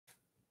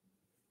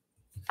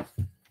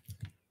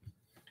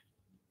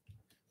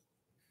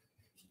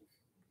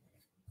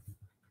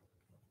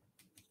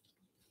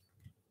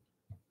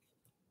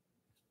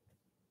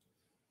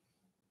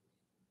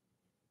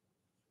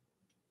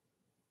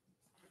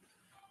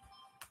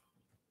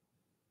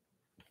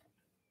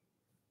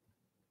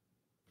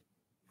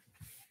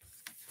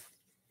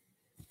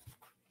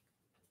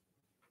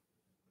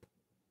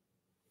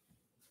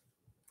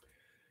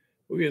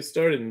We'll get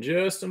started in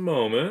just a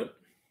moment.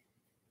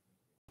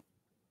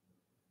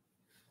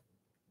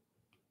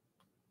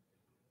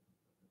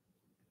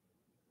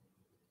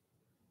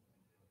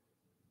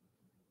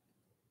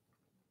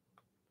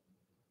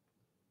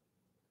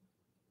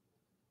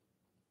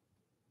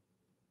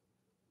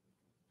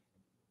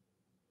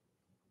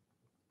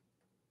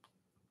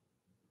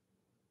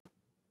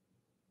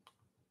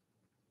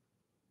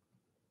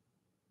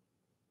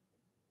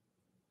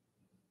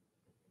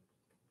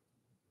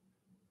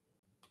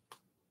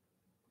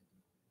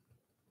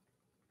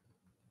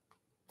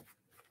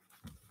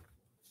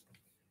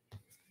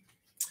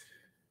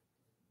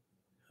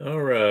 All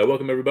right,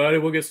 welcome everybody.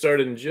 We'll get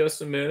started in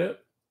just a minute.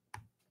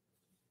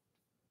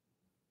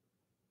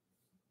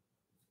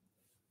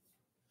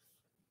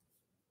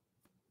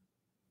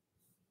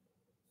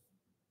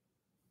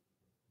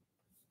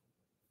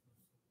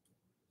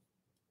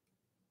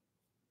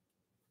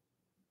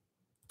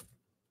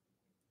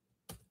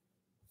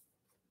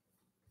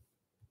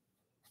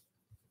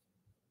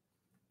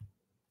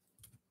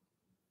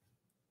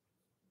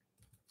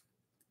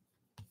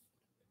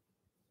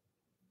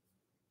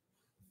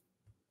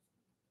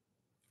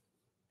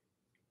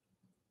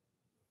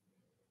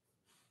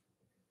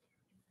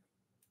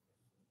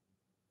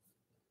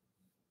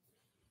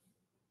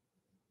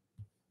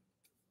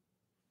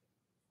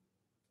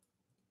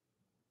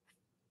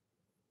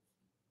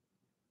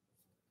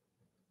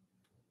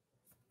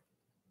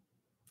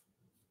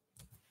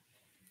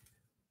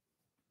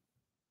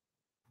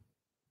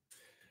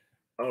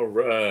 All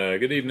right,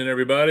 good evening,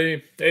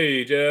 everybody.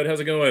 Hey, Jed, how's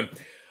it going?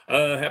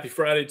 Happy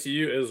Friday to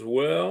you as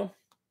well.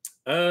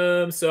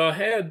 So I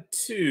had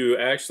two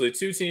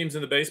teams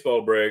in the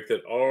baseball break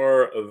that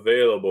are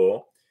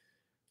available.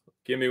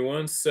 Give me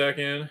 1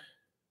 second.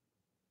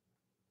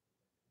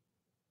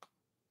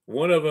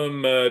 One of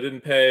them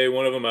didn't pay.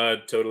 One of them I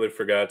totally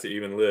forgot to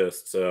even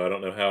list. So I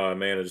don't know how I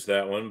managed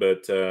that one,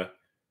 but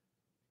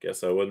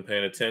guess I wasn't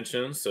paying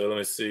attention. So let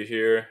me see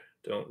here.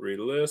 Don't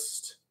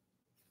relist.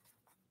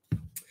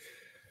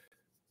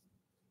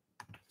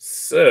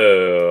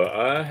 So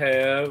I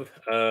have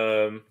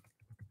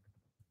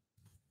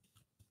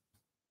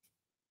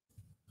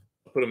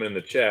put them in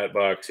the chat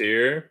box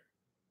here.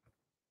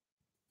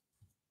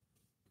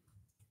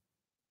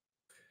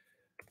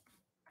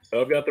 So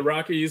I've got the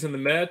Rockies and the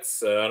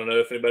Mets. I don't know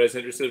if anybody's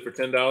interested for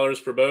 $10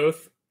 for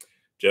both.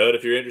 Judd,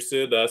 if you're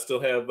interested, I still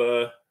have.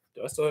 Do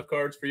I still have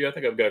cards for you? I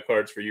think I've got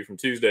cards for you from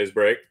Tuesday's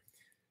break.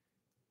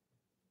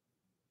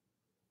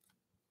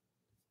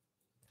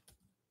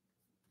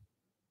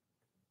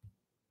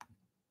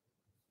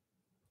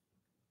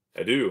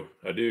 I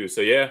do.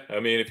 So yeah,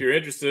 I mean, if you're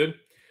interested,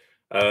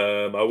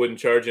 I wouldn't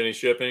charge any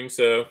shipping.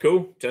 So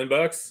cool,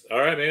 $10. All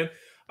right, man.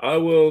 I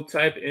will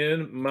type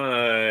in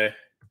my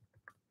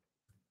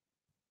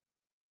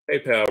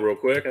PayPal real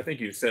quick. I think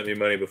you've sent me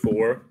money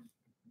before.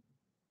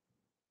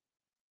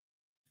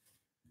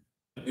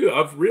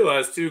 I've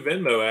realized too,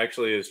 Venmo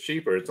actually is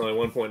cheaper. It's only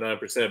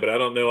 1.9%, but I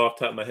don't know off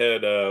the top of my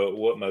head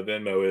what my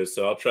Venmo is.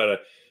 So I'll try to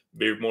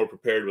be more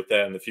prepared with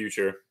that in the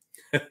future.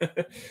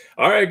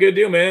 All right, good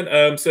deal,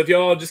 man. So if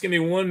y'all just give me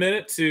 1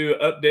 minute to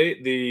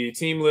update the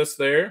team list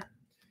there.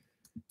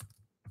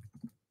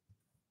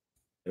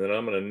 And then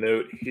I'm going to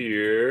note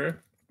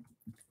here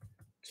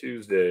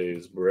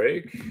Tuesday's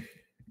break.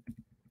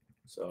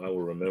 So I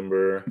will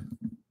remember.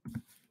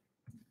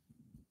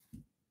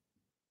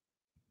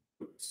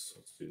 Oops,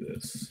 let's do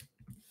this.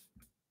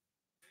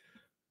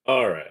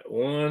 All right,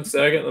 1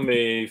 second. Let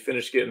me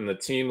finish getting the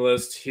team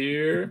list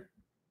here.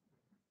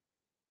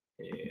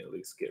 And at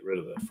least get rid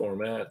of the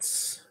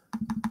formats.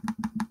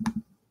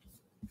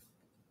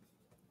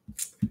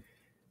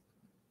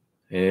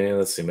 And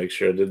let's see, make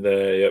sure I did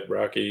that. Yep,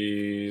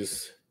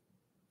 Rockies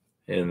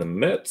and the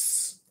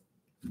Mets.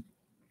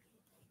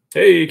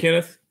 Hey,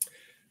 Kenneth.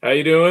 How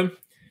you doing?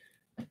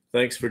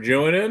 Thanks for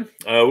joining.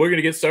 We're going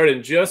to get started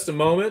in just a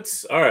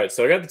moment. All right,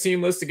 so I got the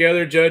team list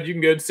together. Judd, you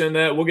can go ahead and send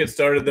that. We'll get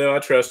started, though. I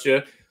trust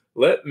you.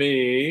 Let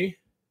me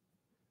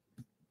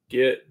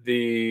get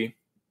the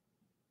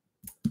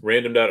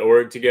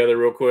random.org together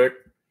real quick.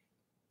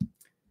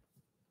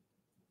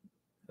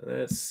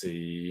 Let's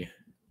see.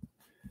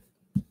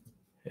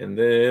 And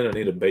then I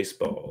need a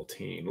baseball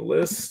team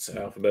list,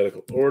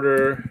 alphabetical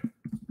order.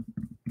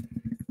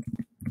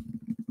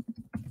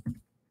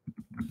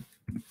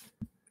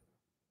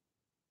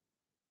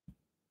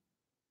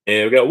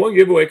 And we've got one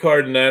giveaway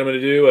card tonight. I'm going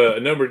to do a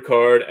numbered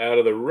card out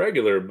of the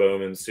regular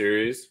Bowman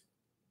series.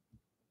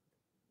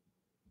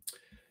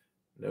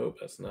 Nope,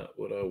 that's not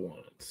what I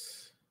want.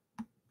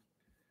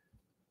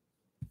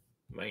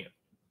 Man.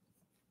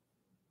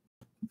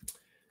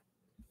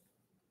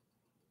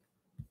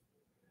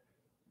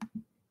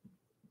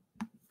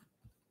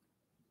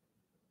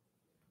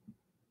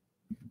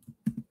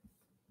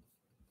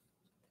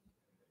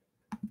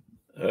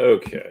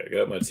 Okay, I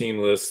got my team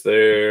list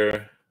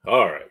there.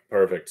 All right,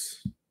 perfect.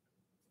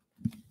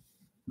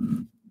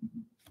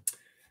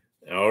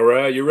 All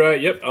right, you're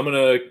right. Yep, I'm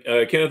going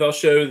to, Kenneth, I'll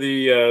show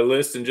the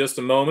list in just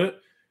a moment,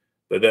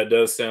 but that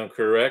does sound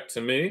correct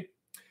to me.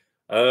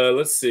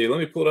 Let's see. Let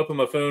me pull it up on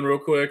my phone real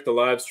quick, the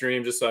live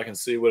stream, just so I can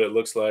see what it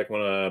looks like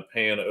when I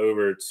pan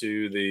over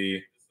to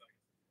the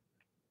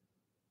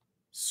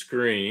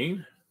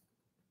screen.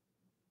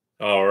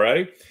 All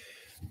right.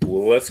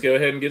 Well, let's go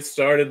ahead and get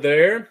started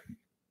there.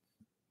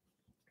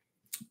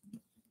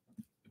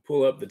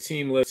 Pull up the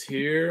team list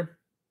here.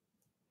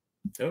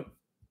 Oh.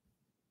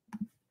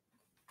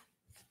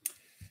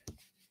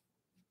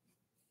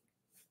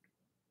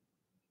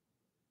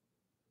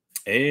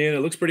 And it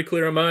looks pretty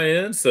clear on my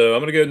end. So I'm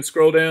going to go ahead and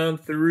scroll down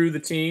through the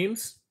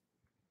teams.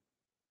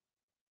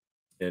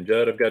 And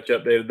Judd, I've got you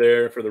updated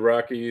there for the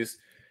Rockies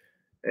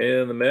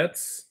and the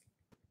Mets.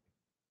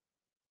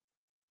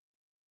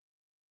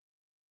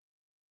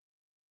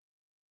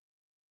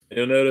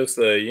 You'll notice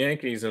the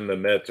Yankees and the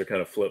Mets are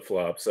kind of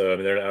flip-flop. So, I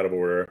mean, they're out of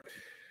order.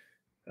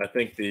 I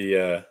think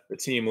the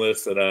team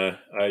list that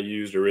I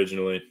used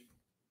originally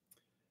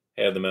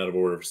had them out of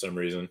order for some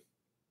reason.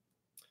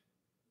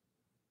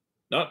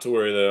 Not to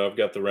worry, though. I've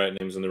got the right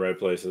names in the right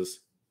places.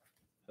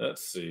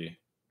 Let's see.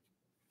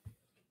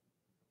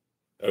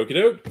 Okie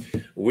doke.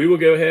 We will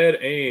go ahead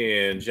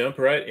and jump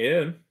right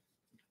in.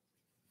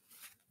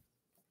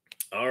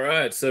 All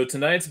right. So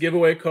tonight's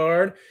giveaway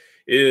card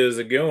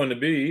is going to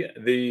be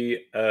the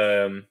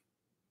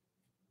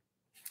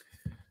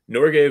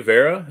Norgay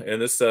Vera.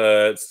 And this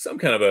it's some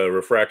kind of a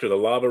refractor, the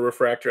lava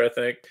refractor, I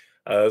think.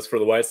 It's for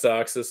the White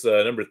Sox. This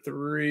number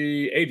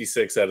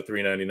 386 out of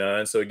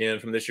 399. So again,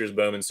 from this year's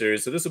Bowman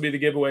series. So this will be the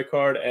giveaway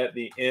card at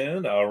the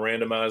end. I'll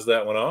randomize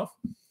that one off.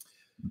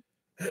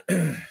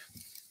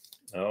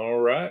 All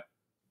right.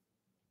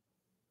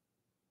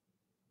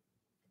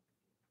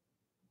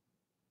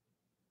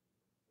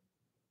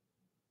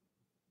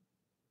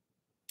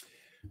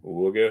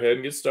 We'll go ahead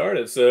and get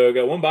started. So I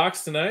got one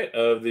box tonight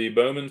of the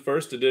Bowman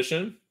first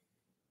edition.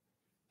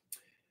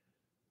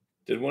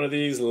 Did one of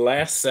these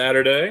last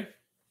Saturday.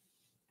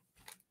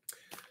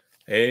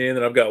 And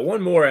then I've got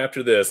one more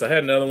after this. I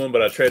had another one,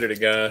 but I traded a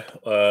guy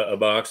a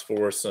box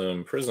for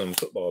some Prism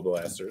football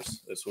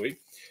blasters this week.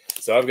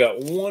 So I've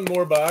got one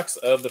more box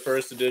of the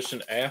first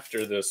edition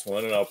after this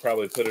one, and I'll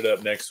probably put it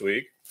up next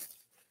week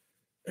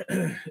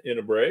in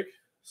a break.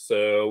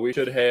 So we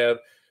should have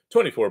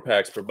 24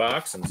 packs per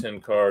box and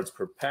 10 cards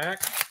per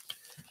pack.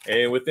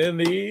 And within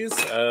these,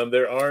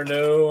 there are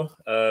no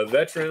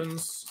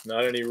veterans,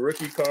 not any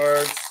rookie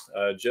cards,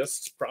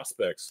 just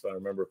prospects, if I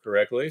remember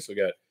correctly. So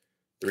we got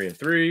 3 and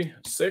 3,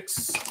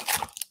 6.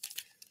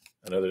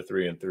 Another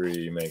 3 and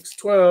 3 makes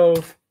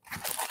 12.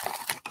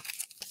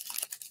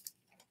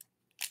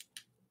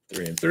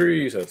 3 and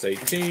 3, so that's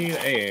 18.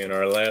 And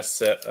our last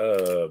set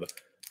of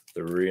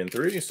 3 and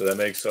 3, so that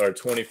makes our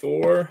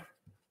 24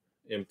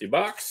 empty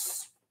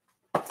box.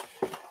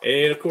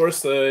 And of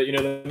course,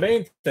 the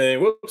main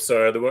thing,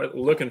 that we're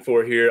looking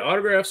for here,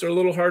 autographs are a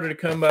little harder to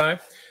come by.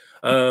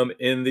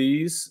 In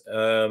these,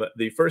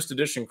 the first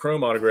edition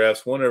Chrome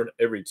autographs, one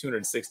every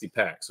 260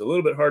 packs. So a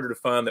little bit harder to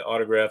find the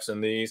autographs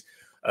in these.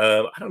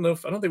 I don't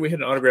think we hit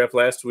an autograph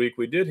last week.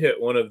 We did hit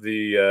one of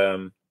the, I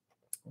want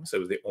to say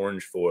it was the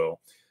orange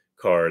foil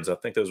cards. I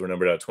think those were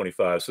numbered out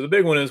 25. So the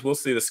big one is we'll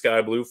see the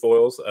sky blue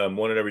foils,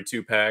 one in every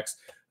 2 packs.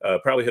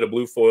 Probably hit a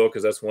blue foil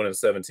because that's 1 in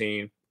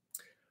 17.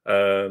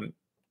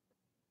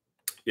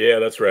 Yeah,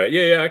 that's right.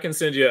 Yeah, I can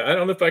send you. I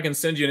don't know if I can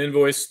send you an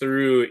invoice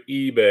through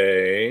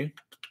eBay,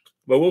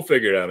 but we'll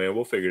figure it out, man.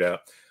 We'll figure it out.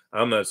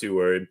 I'm not too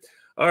worried.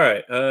 All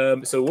right,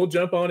 so we'll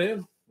jump on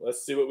in.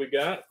 Let's see what we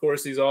got. Of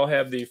course, these all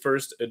have the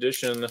first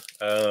edition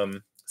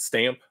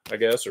stamp, I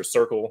guess, or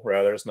circle,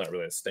 rather. It's not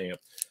really a stamp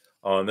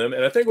on them.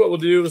 And I think what we'll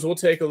do is we'll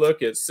take a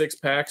look at 6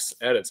 packs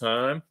at a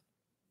time.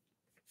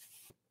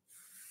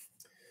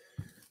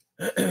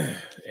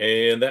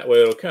 And that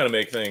way it'll kind of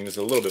make things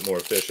a little bit more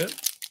efficient.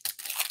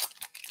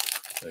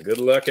 So good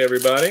luck,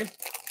 everybody.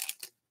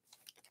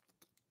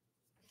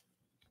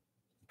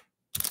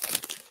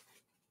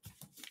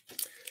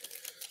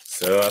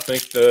 So I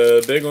think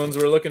the big ones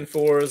we're looking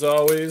for, as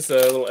always, a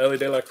little Ellie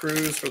De La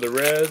Cruz for the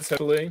Reds,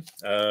 hopefully.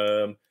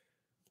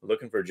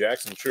 Looking for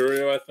Jackson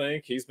Churio, I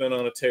think. He's been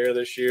on a tear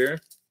this year.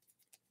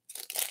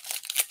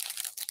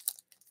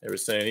 They were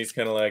saying he's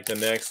kind of like the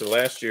next. So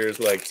last year's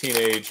like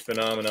teenage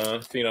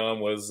phenom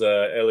was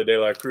Ellie De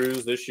La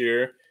Cruz. This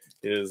year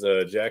is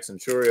Jackson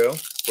Churio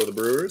for the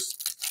Brewers.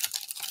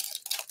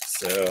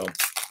 So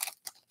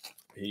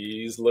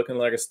he's looking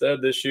like a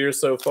stud this year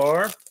so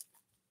far.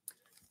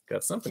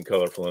 Got something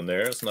colorful in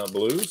there. It's not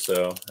blue,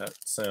 so that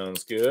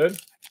sounds good.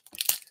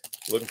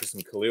 Looking for some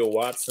Khalil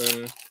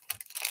Watson,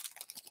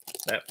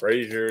 Matt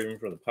Frazier, even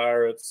for the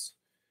Pirates.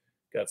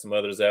 Got some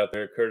others out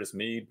there. Curtis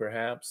Mead,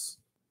 perhaps.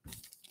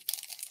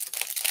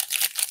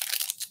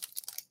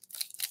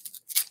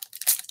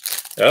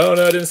 Oh,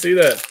 no, I didn't see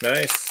that.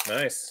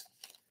 Nice.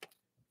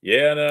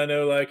 Yeah, no, I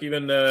know, like,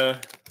 even,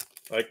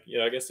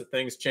 I guess the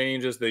things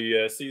change as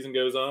the season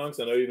goes on.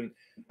 So I know even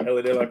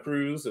Ellie De La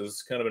Cruz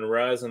has kind of been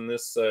rising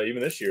even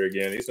this year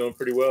again. He's doing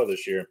pretty well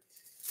this year.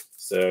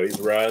 So he's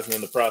rising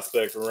in the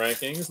prospect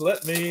rankings.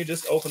 Let me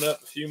just open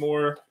up a few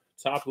more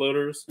top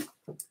loaders.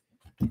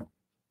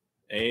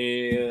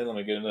 And let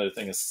me get another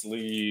thing of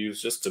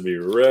sleeves just to be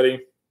ready.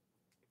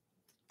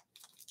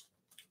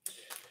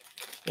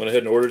 Went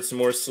ahead and ordered some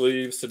more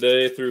sleeves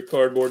today through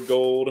Cardboard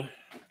Gold.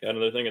 Got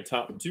another thing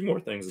of two more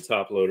things of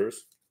top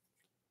loaders.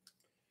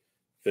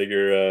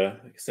 Figure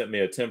sent me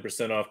a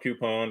 10% off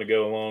coupon to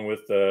go along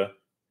with their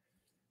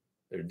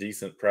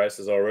decent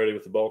prices already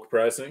with the bulk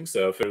pricing.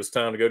 So if it was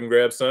time to go and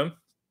grab some.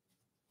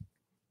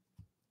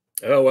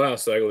 Oh, wow.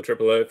 So I go with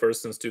AAA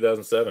first since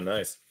 2007.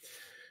 Nice.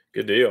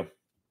 Good deal.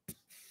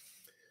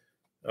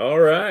 All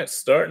right.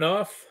 Starting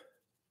off.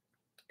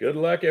 Good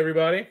luck,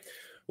 everybody.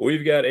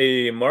 We've got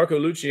a Marco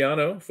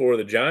Luciano for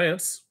the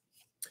Giants.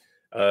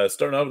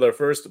 Starting off with our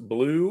first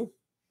blue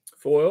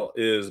foil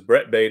is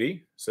Brett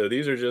Beatty. So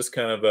these are just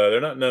kind of,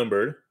 they're not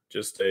numbered,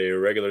 just a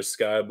regular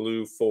sky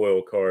blue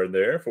foil card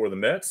there for the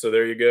Mets. So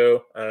there you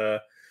go,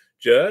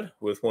 Judd,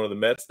 with one of the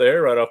Mets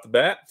there right off the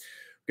bat.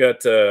 We've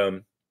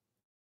got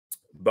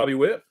Bobby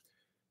Witt,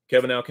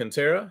 Kevin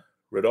Alcantara,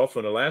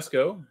 Rodolfo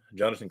Nolasco,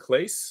 Jonathan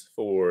Clace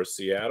for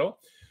Seattle,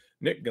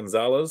 Nick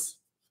Gonzalez.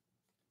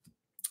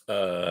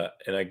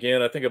 And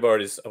again, I think I've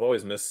always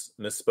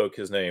misspoke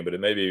his name, but it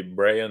may be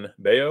Brian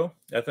Bayo,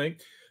 I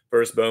think.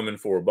 First Bowman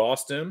for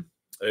Boston.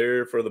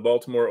 There for the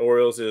Baltimore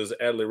Orioles is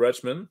Adley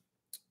Rutschman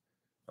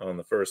on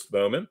the first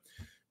Bowman.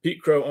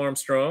 Pete Crow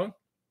Armstrong.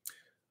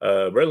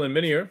 Bredlin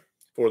Minier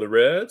for the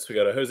Reds. We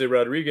got a Jose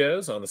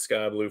Rodriguez on the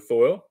sky blue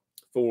foil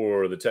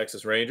for the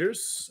Texas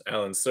Rangers.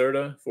 Alan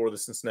Cerda for the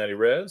Cincinnati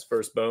Reds.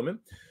 First Bowman.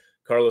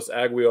 Carlos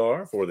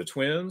Aguilar for the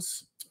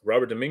Twins.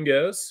 Robert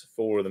Dominguez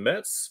for the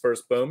Mets,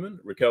 first Bowman.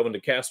 Raquelvin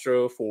De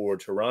Castro for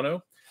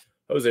Toronto.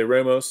 Jose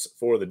Ramos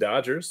for the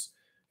Dodgers.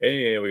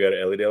 And we got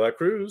Ellie De La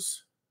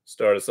Cruz.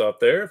 Start us off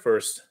there.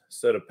 First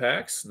set of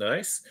packs.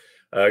 Nice.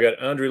 I got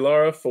Andre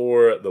Lara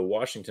for the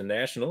Washington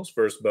Nationals,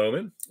 first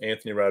Bowman.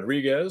 Anthony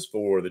Rodriguez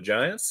for the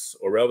Giants.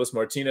 Orelvis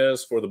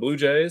Martinez for the Blue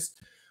Jays.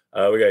 We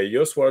got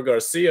Yoswar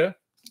Garcia,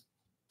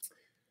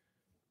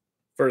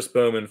 first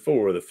Bowman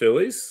for the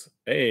Phillies.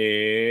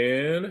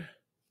 And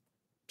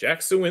Jack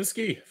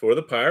Sawinski for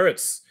the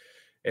Pirates.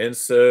 And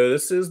so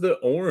this is the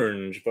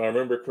orange, if I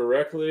remember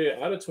correctly,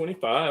 out of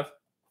 25.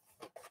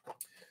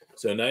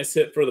 So nice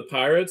hit for the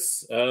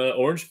Pirates.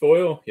 Orange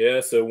foil.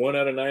 Yeah, so 1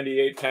 out of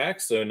 98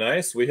 packs. So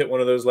nice. We hit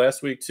one of those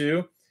last week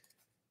too.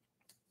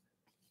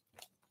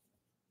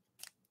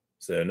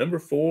 So number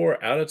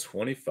 4 out of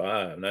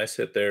 25. Nice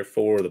hit there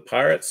for the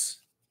Pirates.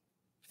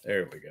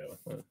 There we go.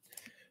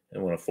 I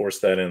want to force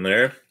that in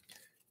there.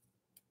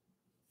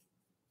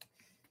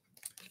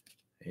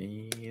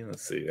 And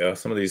let's see.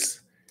 Some of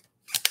these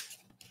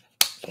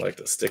I like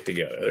to stick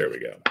together. There we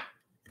go.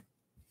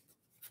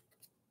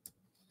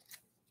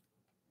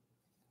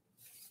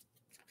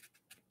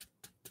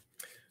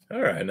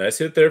 All right. Nice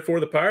hit there for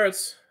the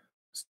Pirates.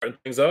 Starting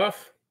things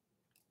off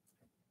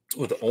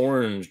with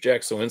orange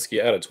Jack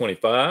Sawinski out of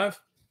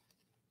 25.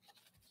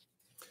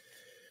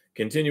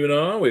 Continuing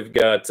on, we've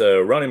got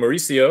Ronnie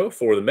Mauricio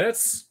for the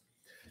Mets.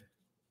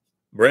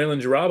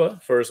 Braylon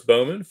Jaraba, first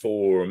Bowman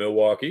for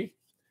Milwaukee.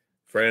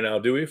 Fran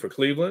Aldui for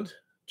Cleveland.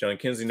 John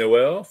Kinsey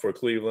Noel for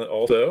Cleveland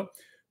also.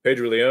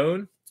 Pedro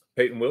Leon,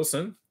 Peyton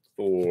Wilson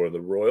for the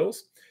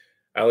Royals.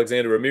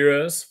 Alexander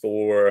Ramirez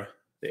for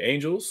the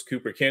Angels.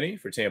 Cooper Kenny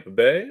for Tampa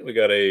Bay. We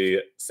got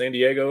a San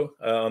Diego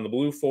on the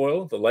blue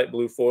foil, the light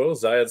blue foil,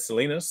 Zayed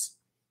Salinas.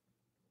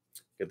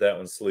 Get that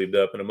one sleeved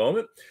up in a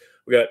moment.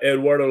 We got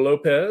Eduardo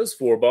Lopez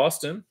for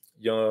Boston.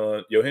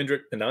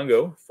 Yohendrick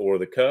Pinango for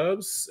the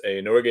Cubs.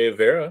 A Norge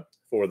Vera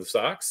for the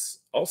Sox.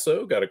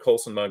 Also got a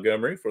Colson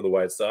Montgomery for the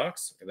White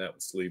Sox. Get that one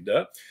sleeved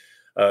up.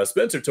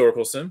 Spencer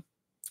Torkelson,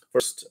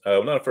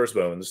 not a first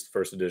Bowman, this is the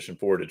first edition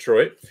for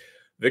Detroit.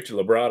 Victor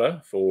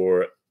Labrada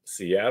for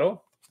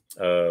Seattle.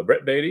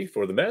 Brett Beatty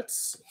for the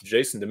Mets.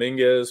 Jason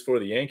Dominguez for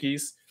the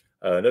Yankees.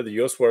 Another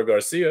Yoswar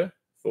Garcia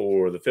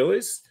for the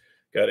Phillies.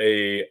 Got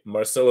a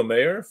Marcelo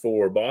Mayer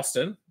for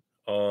Boston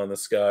on the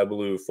sky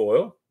blue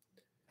foil.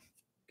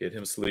 Get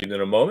him sleeved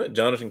in a moment.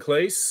 Jonathan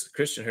Clace,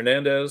 Christian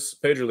Hernandez,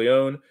 Pedro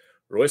Leon,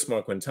 Royce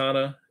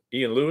Marquintana,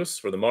 Ian Lewis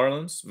for the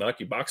Marlins,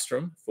 Mikey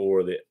Bachstrom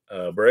for the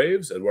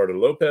Braves, Eduardo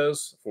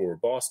Lopez for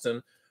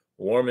Boston,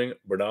 Warming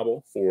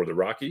Bernabel for the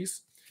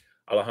Rockies,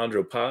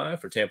 Alejandro Pai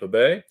for Tampa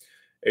Bay,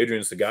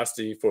 Adrian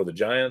Sagasti for the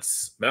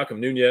Giants,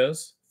 Malcolm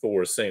Nunez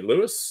for St.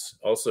 Louis.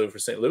 Also for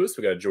St. Louis,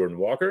 we got Jordan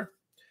Walker.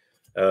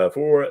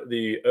 For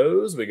the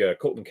O's, we got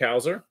Colton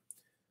Cowser,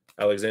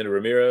 Alexander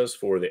Ramirez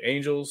for the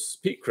Angels,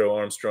 Pete Crow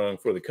Armstrong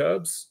for the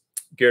Cubs,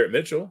 Garrett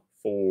Mitchell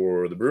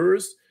for the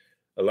Brewers,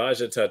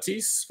 Elijah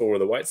Tatis for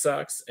the White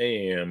Sox,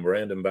 and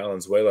Brandon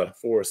Valenzuela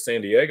for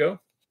San Diego.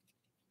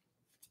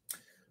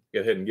 Go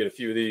ahead and get a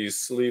few of these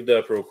sleeved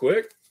up real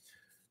quick.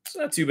 It's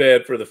not too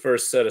bad for the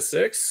first set of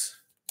 6.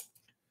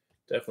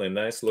 Definitely a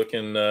nice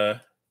looking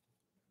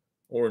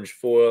orange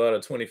foil out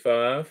of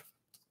 25.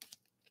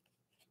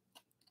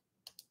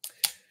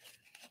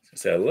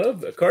 So I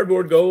love the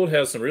Cardboard Gold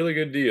has some really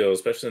good deals,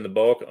 especially in the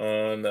bulk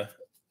on the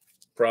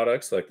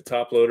products like the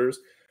top loaders.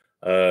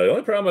 The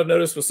only problem I've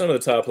noticed with some of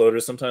the top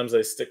loaders, sometimes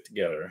they stick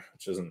together,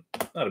 which isn't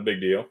not a big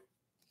deal.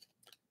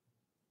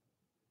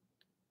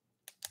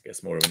 I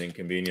guess more of an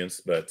inconvenience,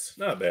 but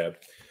not bad.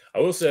 I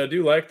will say I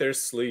do like their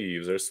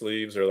sleeves. Their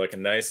sleeves are like a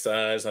nice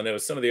size. I know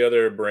some of the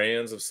other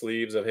brands of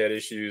sleeves I've had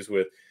issues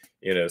with.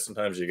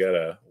 Sometimes you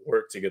gotta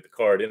work to get the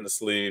card in the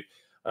sleeve.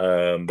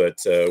 But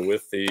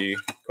with the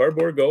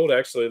cardboard gold,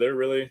 actually, they're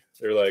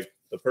like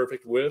the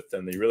perfect width,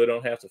 and you really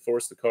don't have to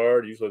force the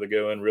card. Usually they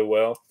go in real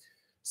well.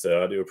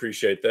 So I do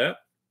appreciate that.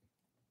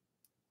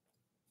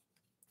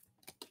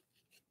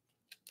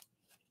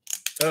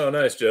 Oh,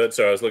 nice, Judd.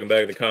 Sorry, I was looking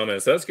back at the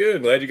comments. That's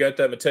good. Glad you got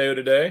that Mateo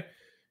today.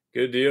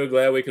 Good deal.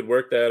 Glad we could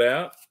work that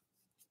out.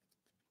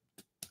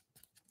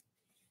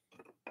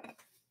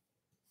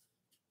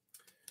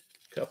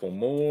 Couple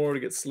more to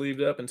get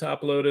sleeved up and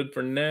top loaded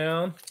for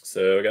now.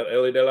 So I got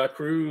Ellie De La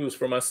Cruz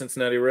for my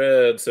Cincinnati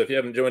Reds. So if you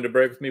haven't joined a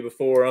break with me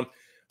before, I'm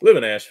live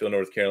in Asheville,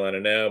 North Carolina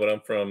now, but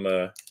I'm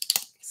from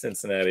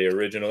Cincinnati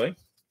originally.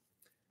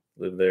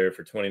 Lived there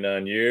for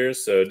 29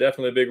 years, so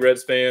definitely a big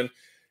Reds fan.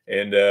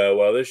 And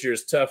while this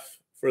year's tough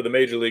for the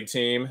Major League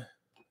team,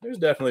 there's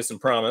definitely some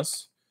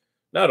promise,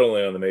 not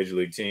only on the Major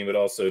League team, but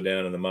also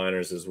down in the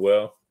minors as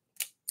well.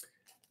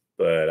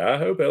 But I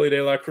hope Ellie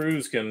De La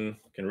Cruz can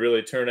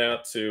really turn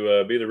out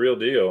to be the real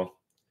deal.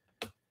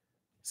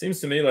 Seems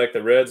to me like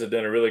the Reds have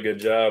done a really good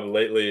job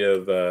lately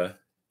of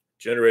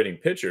generating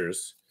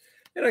pitchers.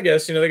 And I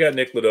guess, they got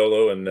Nick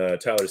Lodolo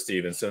and Tyler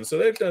Stevenson, so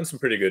they've done some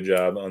pretty good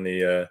job on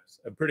the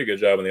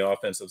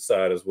offensive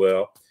side as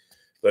well.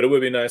 But it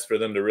would be nice for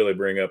them to really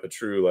bring up a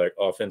true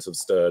offensive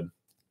stud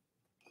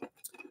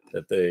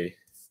that they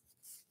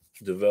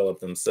develop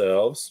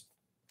themselves.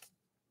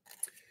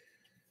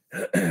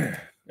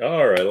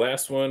 All right,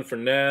 last one for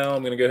now.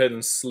 I'm going to go ahead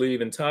and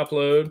sleeve and top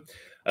load.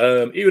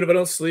 Even if I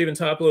don't sleeve and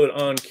top load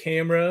on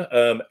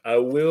camera, I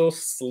will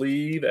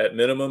sleeve at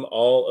minimum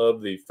all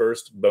of the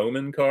first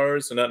Bowman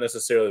cards. So not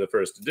necessarily the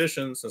first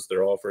edition, since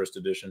they're all first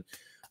edition,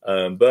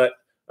 but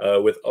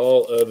with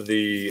all of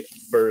the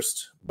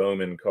first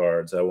Bowman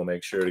cards, I will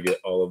make sure to get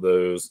all of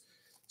those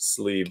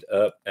sleeved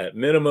up at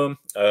minimum.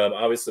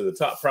 Obviously, the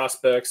top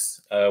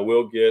prospects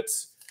will get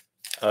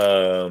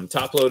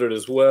top loaded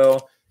as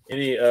well.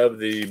 Any of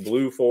the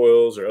blue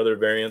foils or other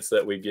variants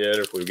that we get,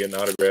 or if we get an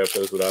autograph,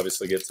 those would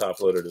obviously get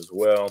top loaded as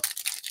well.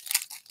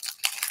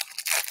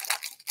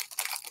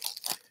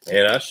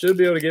 And I should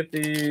be able to get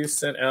these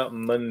sent out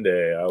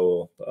Monday. I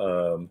will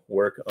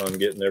work on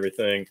getting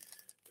everything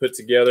put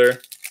together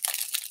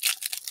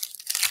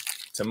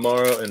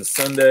tomorrow and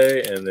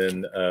Sunday, and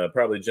then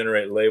probably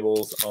generate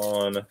labels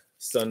on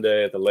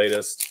Sunday at the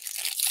latest.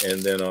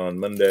 And then on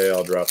Monday,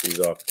 I'll drop these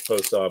off at the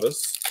post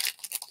office.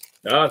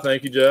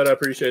 Thank you, Judd. I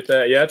appreciate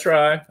that. Yeah, I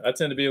try. I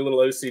tend to be a little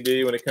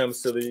OCD when it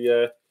comes to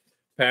the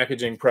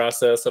packaging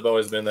process. I've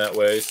always been that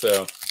way.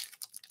 So,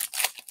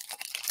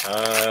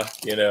 I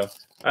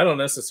don't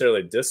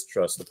necessarily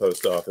distrust the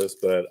post office,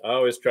 but I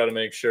always try to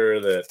make sure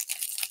that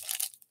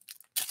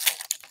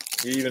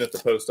even if the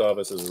post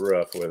office is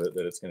rough with it,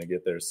 that it's going to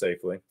get there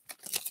safely.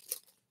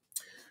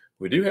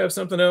 We do have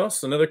something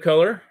else, another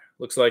color.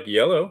 Looks like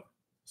yellow,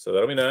 so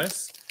that'll be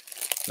nice.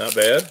 Not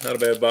bad. Not a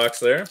bad box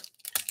there.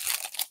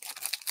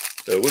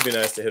 So it would be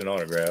nice to hit an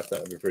autograph.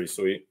 That would be pretty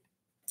sweet.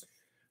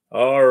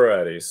 All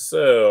righty.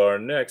 So our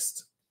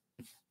next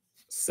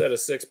set of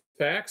 6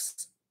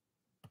 packs.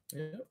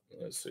 Yeah,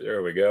 let's see.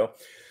 There we go.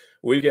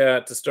 We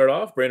got, to start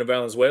off, Brandon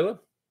Valenzuela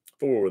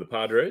for the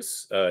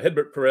Padres.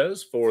 Hedbert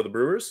Perez for the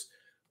Brewers.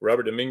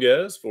 Robert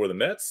Dominguez for the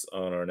Mets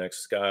on our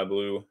next sky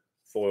blue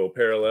foil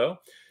parallel.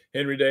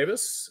 Henry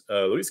Davis,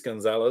 Luis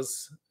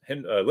Gonzalez,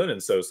 Lennon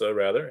Sosa,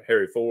 rather.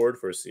 Harry Ford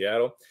for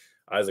Seattle.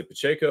 Isaac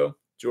Pacheco.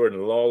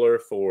 Jordan Lawler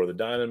for the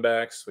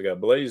Diamondbacks. We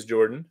got Blaze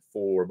Jordan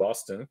for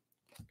Boston.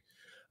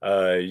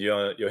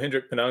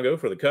 Yohendrick Pinango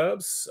for the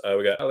Cubs.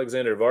 We got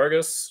Alexander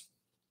Vargas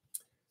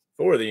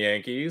for the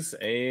Yankees.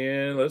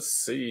 And let's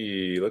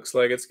see. Looks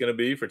like it's going to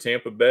be for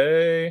Tampa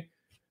Bay.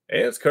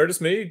 And it's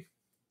Curtis Mead.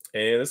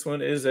 And this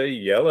one is a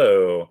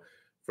yellow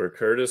for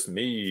Curtis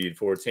Mead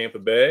for Tampa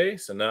Bay.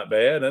 So not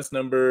bad. That's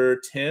number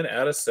 10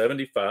 out of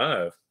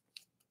 75.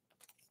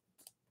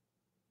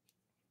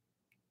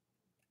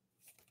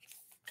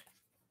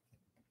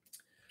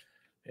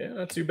 Yeah,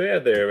 not too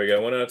bad there. We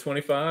got 1 out of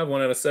 25,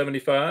 1 out of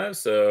 75.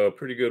 So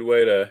pretty good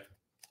way to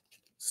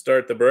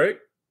start the break.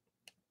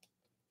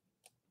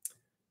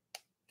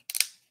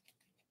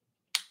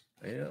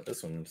 Yeah,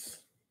 this one's...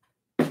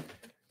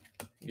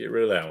 Get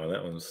rid of that one.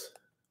 That one's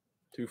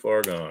too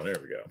far gone. There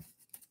we go.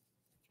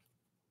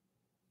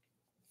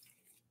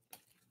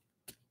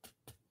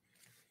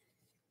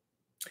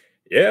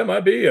 Yeah, it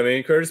might be. I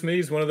mean, Curtis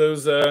Mead's one of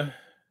those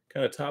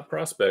kind of top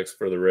prospects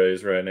for the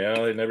Rays right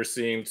now. They never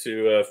seem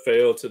to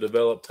fail to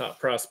develop top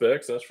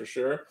prospects, that's for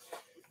sure.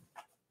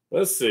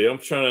 Let's see. I'm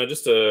trying to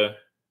just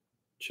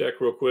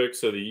check real quick.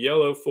 So the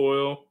yellow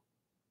foil,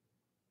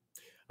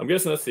 I'm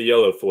guessing that's the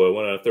yellow foil,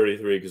 1 out of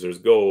 33, because there's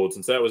gold.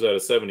 Since that was out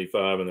of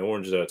 75 and the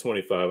orange is out of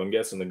 25, I'm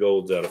guessing the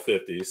gold's out of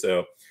 50.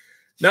 So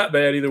not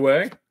bad either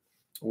way.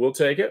 We'll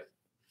take it.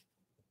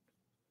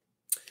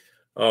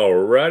 All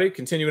righty,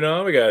 continuing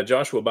on, we got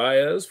Joshua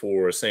Baez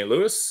for St.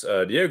 Louis,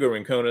 Diego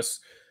Rincones,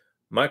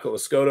 Michael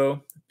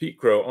Escoto, Pete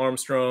Crow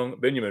Armstrong,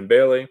 Benjamin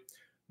Bailey,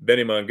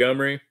 Benny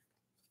Montgomery,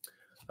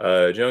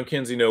 John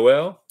Kinsey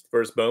Noel,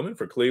 first Bowman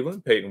for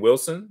Cleveland. Peyton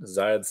Wilson,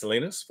 Zayed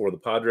Salinas for the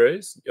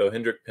Padres.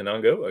 Yohendrick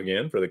Pinango,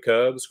 again, for the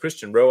Cubs.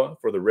 Christian Roa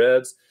for the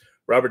Reds.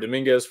 Robert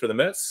Dominguez for the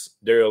Mets.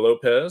 Dario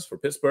Lopez for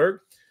Pittsburgh.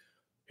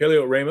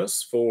 Helio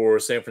Ramos for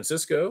San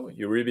Francisco.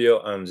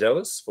 Uribiel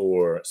Angeles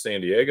for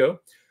San Diego.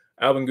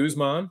 Alvin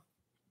Guzman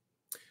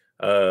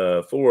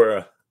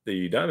for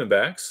the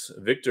Diamondbacks.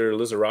 Victor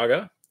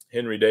Lizarraga.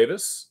 Henry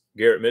Davis.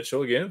 Garrett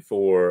Mitchell again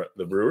for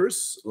the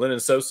Brewers. Lennon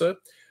Sosa.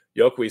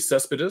 Yoelqui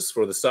Cespedes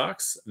for the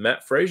Sox.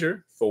 Matt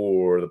Frazier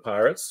for the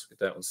Pirates. Get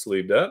that one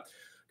sleeved up.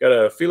 Got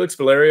a Felix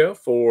Valerio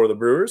for the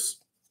Brewers.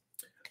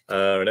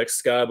 Our next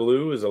Sky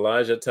Blue is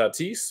Elijah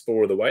Tatis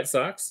for the White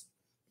Sox.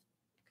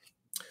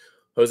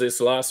 Jose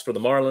Salas for the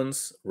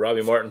Marlins.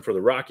 Robbie Martin for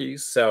the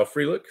Rockies. Sal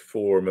Frelick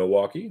for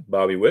Milwaukee.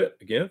 Bobby Witt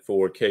again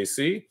for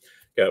KC.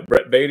 Got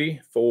Brett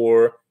Beatty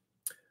for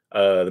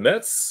the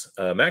Mets.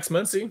 Max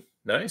Muncy,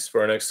 nice,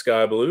 for our next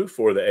Sky Blue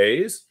for the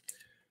A's.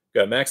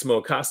 Got Maximo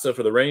Acosta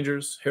for the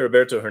Rangers.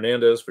 Heriberto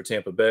Hernandez for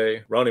Tampa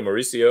Bay. Ronnie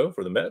Mauricio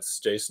for the Mets.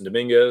 Jason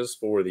Dominguez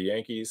for the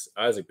Yankees.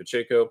 Isaac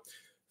Pacheco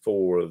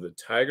for the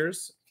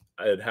Tigers.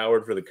 Ed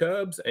Howard for the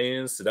Cubs.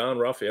 And Ceddanne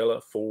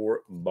Rafaela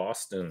for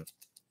Boston.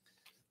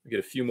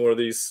 Get a few more of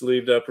these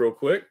sleeved up real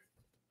quick.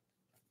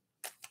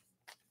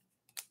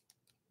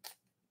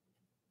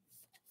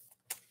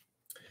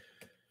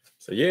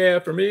 So yeah,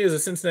 for me as a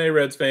Cincinnati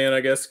Reds fan,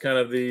 I guess kind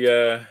of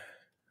the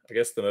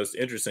most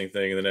interesting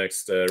thing in the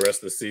next rest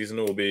of the season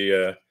will be,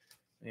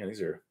 man,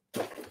 these are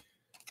a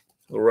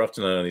little rough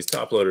tonight on these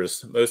top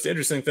loaders. Most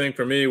interesting thing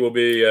for me will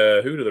be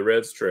who do the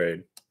Reds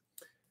trade,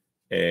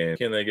 and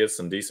can they get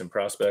some decent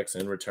prospects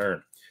in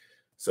return?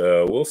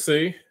 So we'll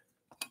see.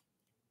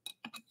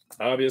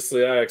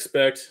 Obviously, I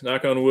expect,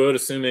 knock on wood,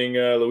 assuming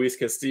Luis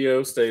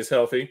Castillo stays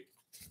healthy,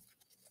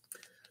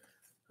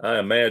 I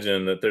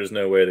imagine that there's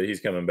no way that he's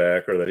coming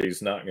back or that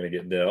he's not going to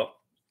get dealt.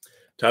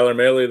 Tyler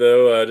Mahle,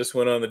 though, just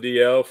went on the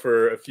DL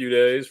for a few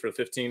days, for a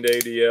 15-day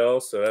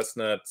DL, so that's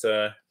not, it's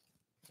a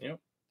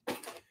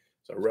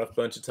rough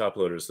bunch of top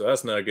loaders, so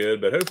that's not good.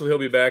 But hopefully he'll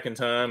be back in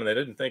time, and they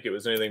didn't think it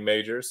was anything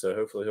major, so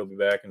hopefully he'll be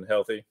back and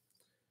healthy.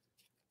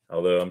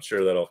 Although I'm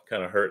sure that'll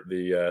kind of hurt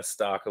the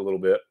stock a little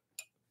bit.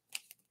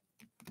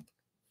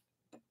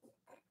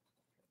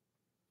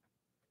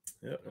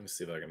 Yep, let me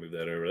see if I can move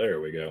that over.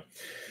 There we go.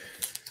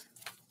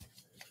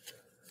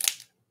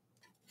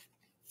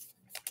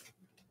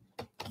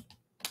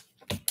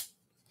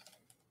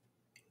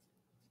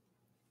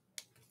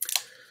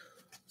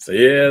 So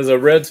yeah, as a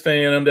Reds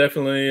fan, I'm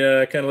definitely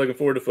kind of looking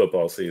forward to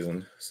football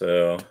season.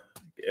 So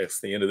I guess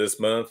the end of this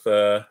month,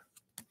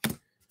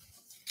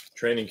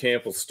 training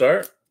camp will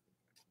start.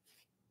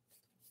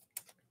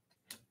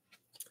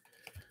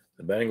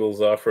 The Bengals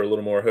offer a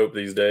little more hope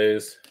these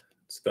days.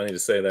 It's funny to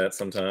say that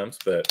sometimes,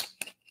 but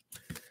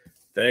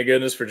thank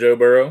goodness for Joe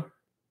Burrow.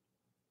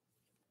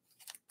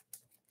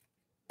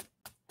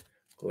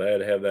 Glad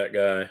to have that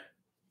guy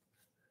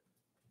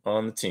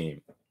on the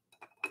team.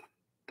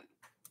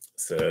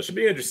 So it should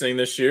be interesting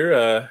this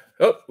year.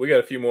 We got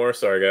a few more.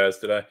 Sorry, guys.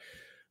 Did I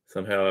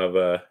somehow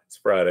have it's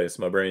Friday,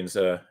 so my brain's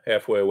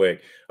halfway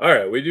awake. All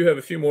right, we do have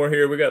a few more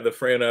here. We got the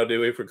Fran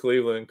Aldui for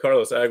Cleveland,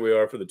 Carlos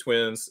Aguilar for the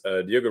Twins,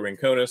 Diego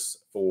Rincones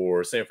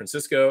for San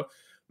Francisco,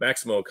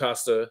 Maximo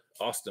Acosta,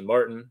 Austin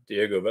Martin,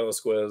 Diego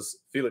Velasquez,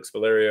 Felix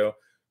Valerio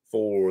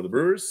for the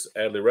Brewers,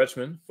 Adley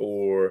Rutschman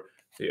for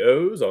the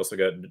O's. Also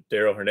got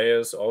Daryl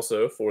Hernandez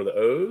also for the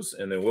O's,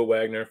 and then Will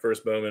Wagner,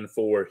 first Bowman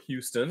for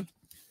Houston.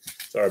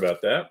 Sorry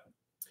about that.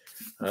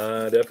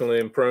 Definitely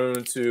am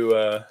prone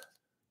to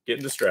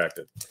getting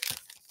distracted.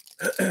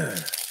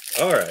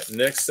 All right,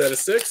 next set of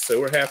 6. So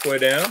we're halfway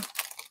down.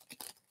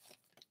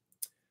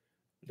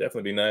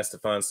 Definitely be nice to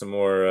find some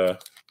more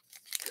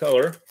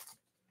color.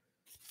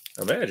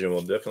 I imagine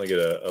we'll definitely get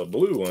a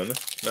blue one,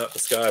 not the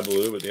sky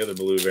blue, but the other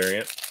blue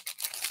variant.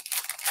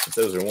 Since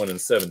those are 1 in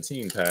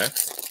 17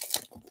 packs.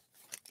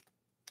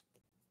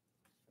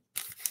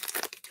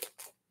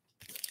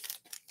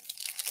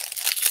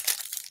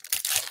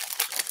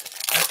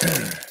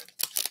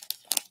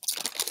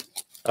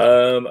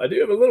 I do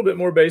have a little bit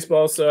more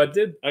baseball, so I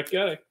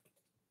got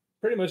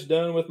pretty much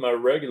done with my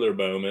regular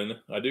Bowman.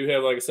 I do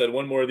have, like I said,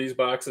 one more of these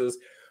boxes.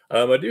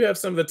 I do have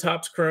some of the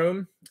Topps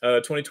Chrome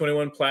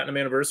 2021 Platinum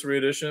Anniversary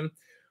Edition.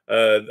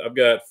 I've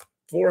got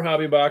 4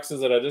 hobby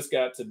boxes that I just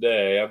got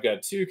today. I've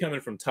got 2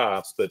 coming from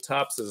Topps, but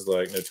Topps is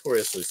like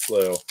notoriously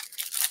slow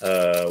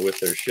with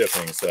their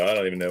shipping, so I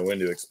don't even know when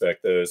to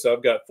expect those. So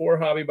I've got 4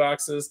 hobby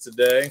boxes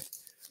today.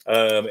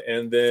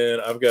 And then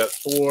I've got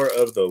 4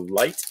 of the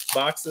light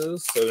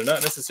boxes. So they're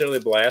not necessarily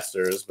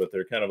blasters, but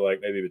they're kind of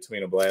like maybe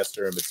between a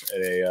blaster and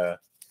a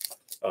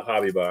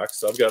hobby box.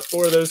 So I've got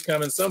 4 of those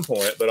coming some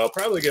point, but I'll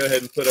probably go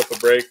ahead and put up a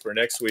break for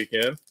next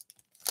weekend.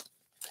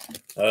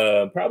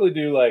 Probably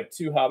do like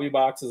 2 hobby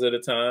boxes at a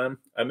time.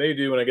 I may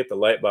do, when I get the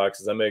light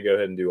boxes, I may go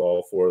ahead and do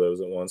all 4 of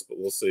those at once, but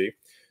we'll see.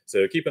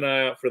 So keep an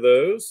eye out for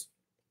those.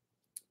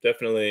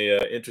 Definitely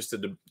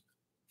interested to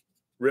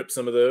rip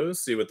some of those,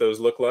 see what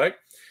those look like.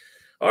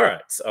 All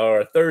right,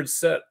 our third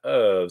set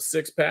of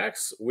 6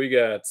 packs. We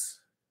can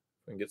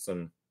get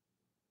some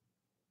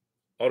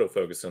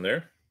autofocus on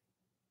there.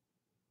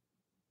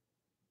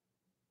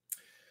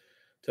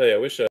 Tell you, I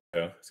wish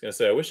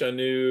I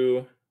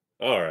knew.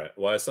 All right,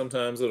 why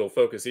sometimes it'll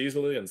focus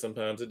easily and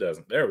sometimes it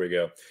doesn't. There we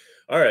go.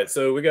 All right,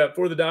 so we got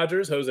for the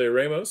Dodgers, Jose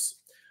Ramos,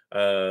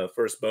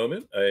 first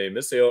Bowman, a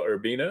Misael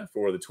Urbina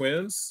for the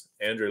Twins,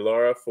 Andrew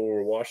Lara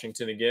for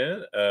Washington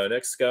again.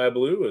 Next Sky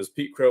Blue is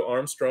Pete Crow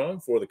Armstrong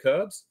for the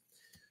Cubs,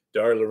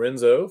 Dar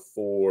Lorenzo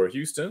for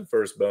Houston,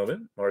 first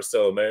Bowman,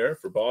 Marcelo Mayer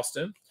for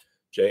Boston,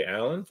 Jay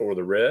Allen for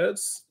the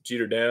Reds,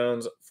 Jeter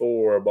Downs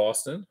for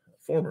Boston,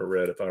 former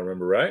Red if I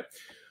remember right.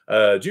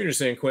 Junior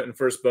San Quentin,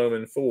 first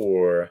Bowman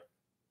for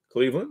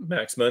Cleveland.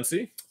 Max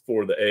Muncy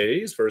for the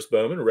A's, first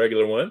Bowman, a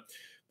regular one.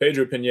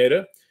 Pedro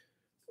Pineda,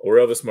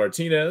 Orelvis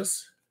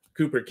Martinez,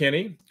 Cooper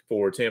Kenny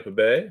for Tampa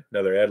Bay,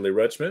 another Adley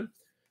Rutschman.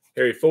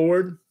 Harry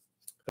Ford,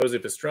 Jose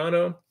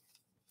Pastrana,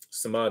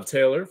 Samad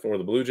Taylor for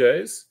the Blue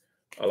Jays,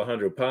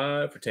 Alejandro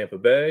Pai for Tampa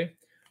Bay.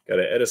 Got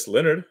an Edis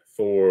Leonard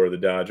for the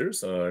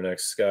Dodgers on our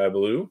next Sky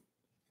Blue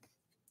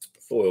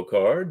foil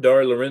card.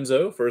 Dar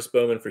Lorenzo, first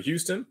Bowman for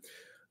Houston.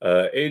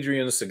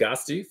 Adrian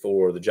Sagasti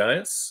for the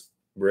Giants.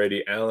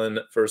 Brady Allen,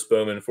 first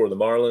Bowman for the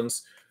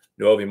Marlins.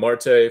 Noelvi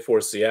Marte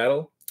for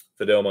Seattle.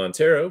 Fidel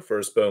Montero,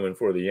 first Bowman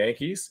for the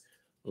Yankees.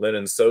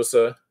 Lennon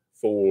Sosa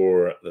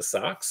for the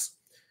Sox.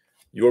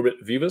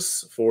 Yorbit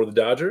Vivas for the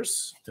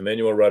Dodgers.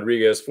 Emmanuel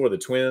Rodriguez for the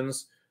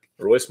Twins.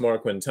 Royce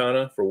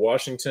Quintana for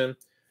Washington.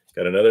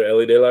 Got another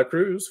Ellie De La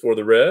Cruz for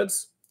the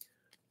Reds.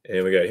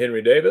 And we got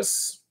Henry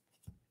Davis.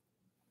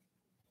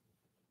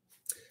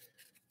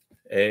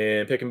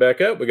 And picking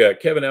back up, we got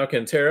Kevin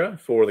Alcantara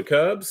for the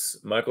Cubs,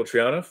 Michael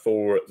Triana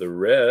for the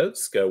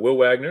Reds, got Will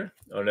Wagner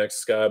on next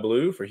Sky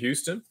Blue for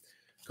Houston,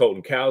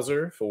 Colton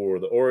Cowser for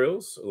the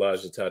Orioles,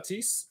 Elijah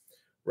Tatis,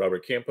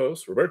 Roberto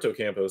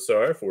Campos,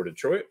 for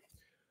Detroit,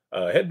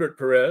 Hedbert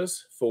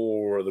Perez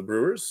for the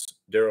Brewers,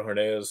 Darryl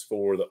Hernandez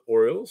for the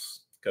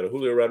Orioles, got a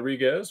Julio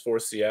Rodriguez for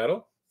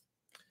Seattle,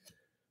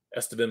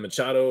 Esteban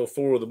Machado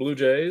for the Blue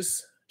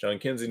Jays, John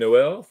Kinsey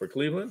Noel for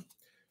Cleveland,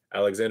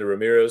 Alexander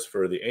Ramirez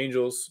for the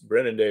Angels,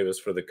 Brennan Davis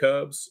for the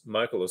Cubs,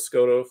 Michael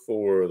Escoto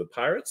for the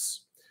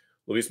Pirates,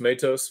 Luis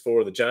Matos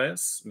for the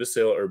Giants,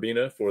 Misael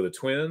Urbina for the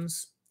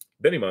Twins,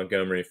 Benny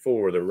Montgomery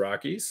for the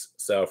Rockies,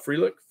 Sal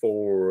Frelick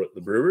for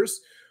the Brewers,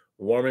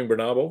 Warming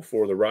Bernabel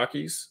for the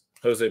Rockies,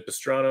 Jose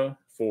Pastrana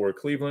for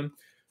Cleveland,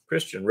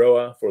 Christian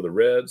Roa for the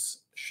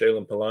Reds,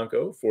 Shailen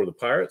Polanco for the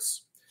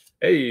Pirates.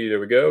 Hey, there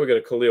we go. We got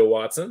a Khalil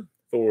Watson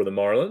for the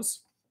Marlins.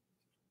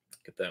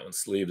 Get that one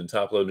sleeved and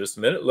top loaded in just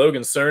a minute.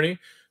 Logan Cerny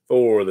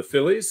for the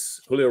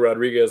Phillies, Julio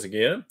Rodriguez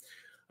again,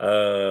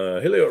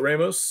 Helio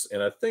Ramos,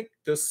 and I think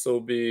this will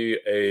be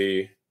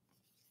a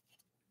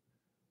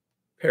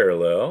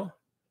parallel,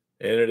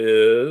 and it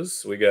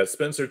is, we got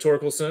Spencer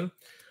Torkelson,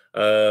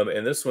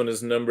 and this one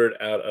is numbered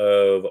out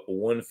of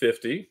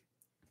 150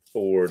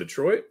 for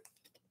Detroit.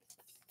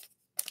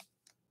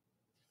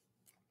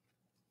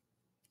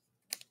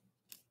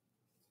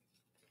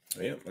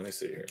 Yeah, let me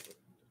see here.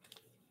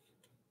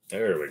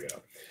 There we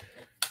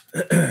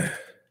go.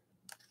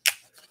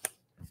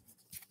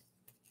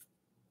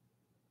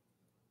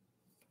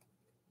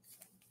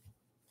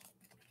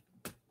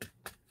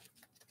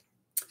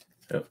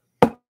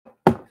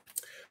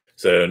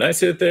 So nice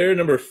hit there,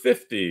 number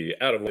 50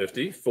 out of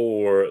 50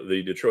 for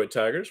the Detroit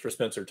Tigers for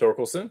Spencer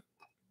Torkelson.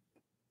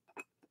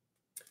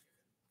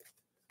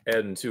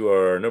 Adding to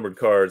our numbered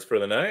cards for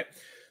the night.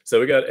 So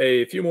we got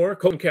a few more.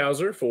 Colton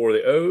Cowser for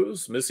the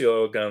O's,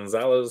 Misiel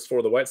Gonzalez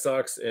for the White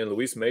Sox, and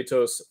Luis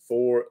Matos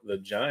for the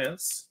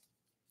Giants.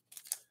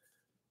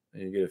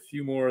 And you get a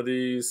few more of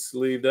these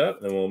sleeved up,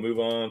 and then we'll move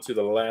on to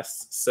the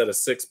last set of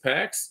 6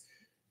 packs.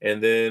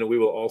 And then we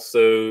will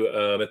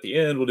also, at the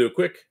end, we'll do a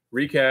quick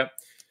recap.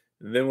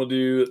 And then we'll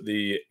do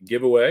the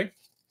giveaway.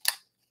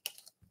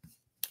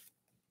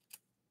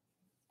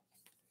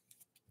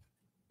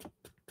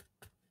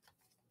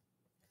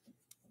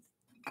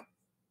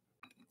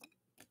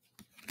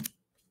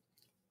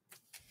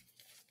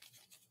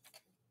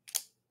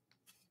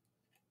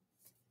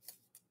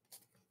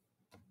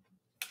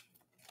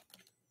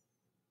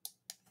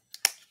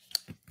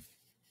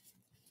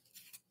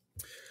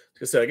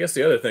 So I guess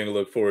the other thing to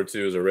look forward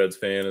to as a Reds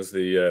fan is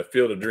the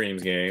Field of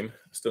Dreams game.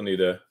 Still need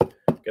to,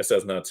 I guess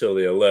that's not till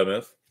the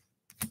 11th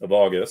of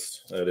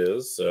August, that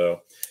is.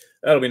 So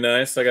that'll be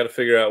nice. I got to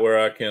figure out where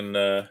I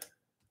can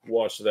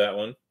watch that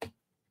one.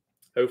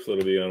 Hopefully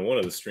it'll be on one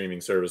of the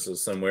streaming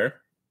services somewhere.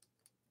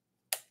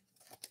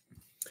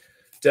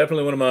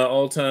 Definitely one of my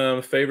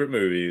all-time favorite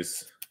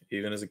movies,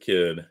 even as a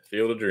kid,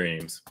 Field of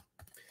Dreams.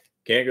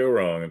 Can't go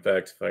wrong. In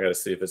fact, I got to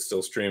see if it's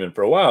still streaming.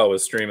 For a while, it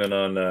was streaming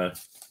on,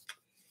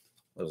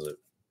 what was it,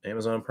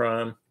 Amazon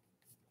Prime?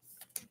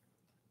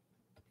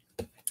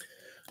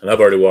 And I've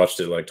already watched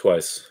it like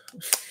twice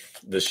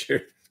this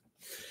year.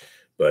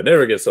 But it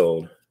never gets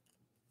old.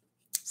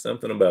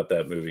 Something about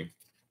that movie.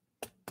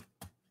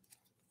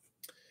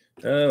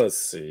 Let's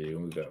see.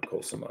 We've got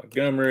Colson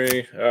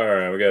Montgomery. All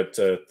right, we got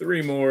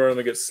 3 more. Let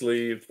me get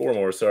sleeved. 4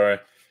 more, sorry.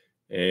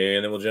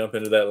 And then we'll jump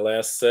into that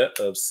last set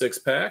of 6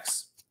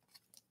 packs.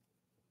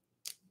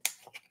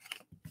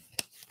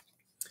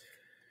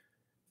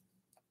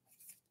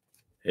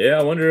 Yeah,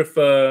 I wonder if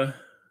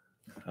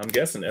I'm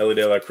guessing Ellie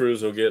De La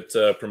Cruz will get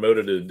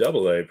promoted to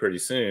Double A pretty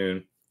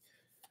soon.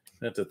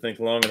 I have to think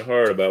long and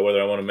hard about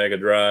whether I want to make a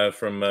drive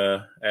from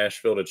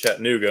Asheville to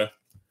Chattanooga.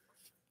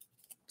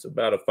 It's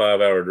about a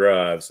 5-hour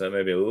drive, so that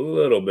may be a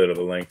little bit of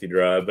a lengthy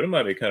drive, but it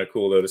might be kind of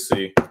cool though to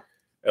see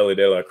Ellie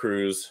De La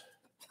Cruz.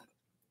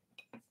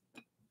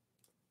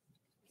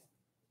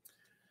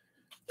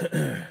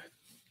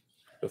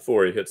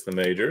 Before he hits the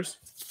majors.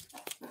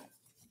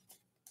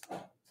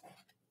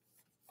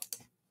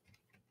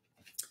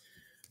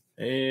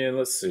 And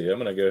let's see, I'm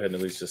going to go ahead and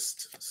at least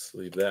just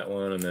sleeve that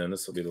one, and then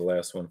this will be the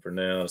last one for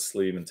now,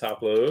 sleeve and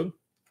top load.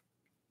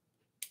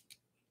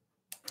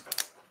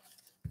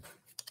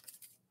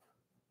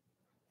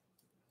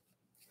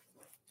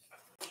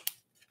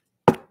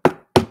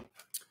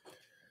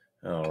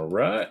 All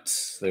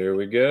right, there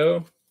we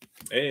go.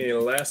 Hey,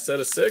 last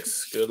set of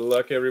 6. Good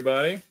luck,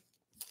 everybody.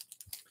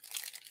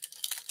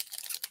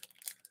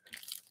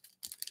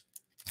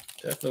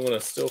 Definitely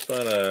want to still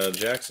find a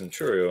Jackson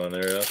Churio on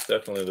there. That's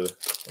definitely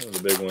one of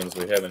the big ones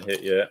we haven't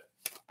hit yet.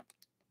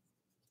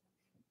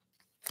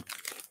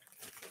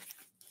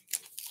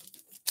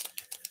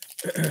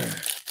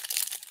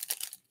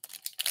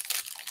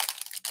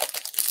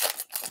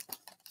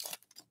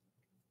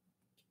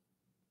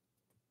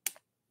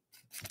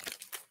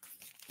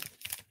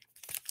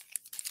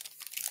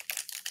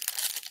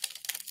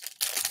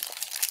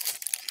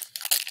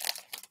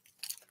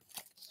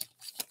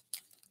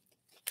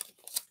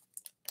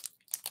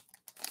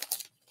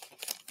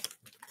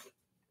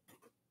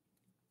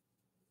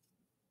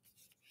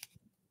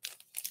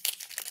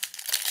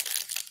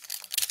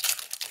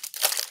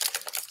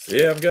 So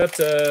yeah, I've got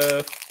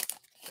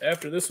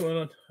after this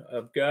one,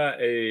 I've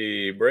got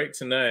a break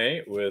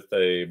tonight with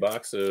a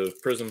box of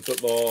Prism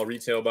Football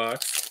retail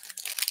box.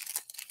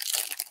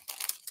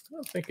 I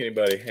don't think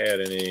anybody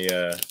had any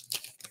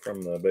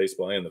from the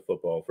baseball and the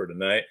football for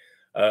tonight.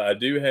 I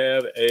do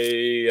have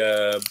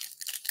a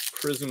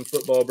Prism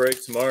Football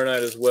break tomorrow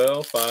night as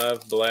well.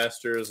 5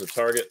 blasters of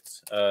Target,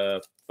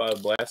 5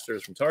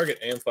 blasters from Target,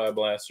 and 5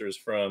 blasters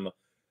from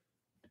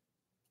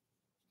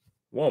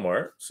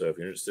Walmart. So if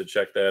you're interested,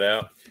 check that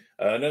out.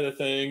 Another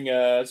thing,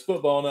 it's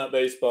football, not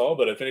baseball,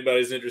 but if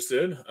anybody's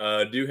interested,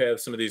 I do have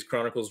some of these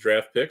Chronicles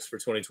draft picks for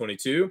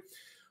 2022.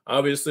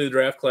 Obviously, the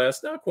draft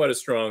class not quite as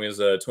strong as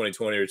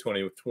 2020 or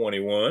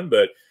 2021,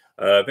 but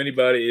if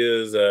anybody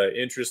is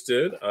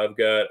interested, I've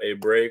got a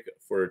break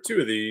for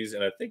 2 of these,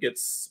 and I think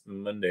it's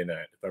Monday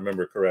night, if I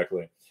remember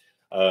correctly.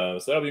 So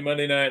that'll be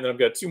Monday night, and then I've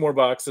got 2 more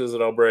boxes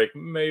that I'll break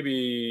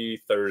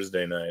maybe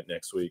Thursday night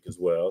next week as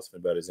well, so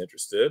if anybody's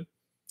interested.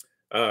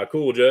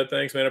 Cool, Judd.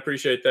 Thanks, man. I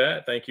appreciate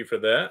that. Thank you for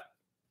that.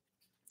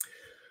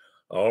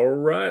 All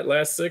right,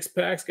 last 6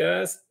 packs,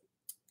 guys.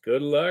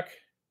 Good luck.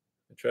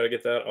 Try to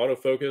get that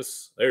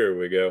autofocus. There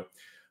we go.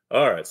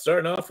 All right,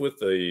 starting off with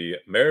the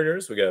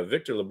Mariners, we got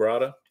Victor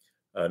Labrada,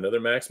 another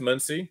Max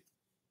Muncy,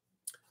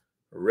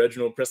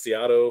 Reginald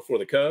Preciado for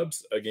the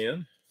Cubs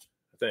again,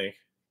 I think.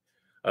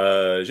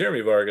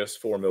 Jeremy Vargas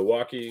for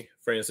Milwaukee,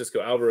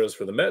 Francisco Alvarez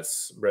for the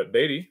Mets, Brett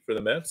Beatty for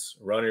the Mets,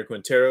 Ronnie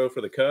Quintero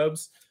for the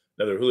Cubs,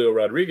 another Julio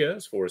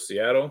Rodriguez for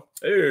Seattle.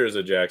 There's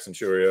a Jackson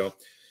Churio.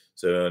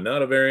 So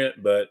not a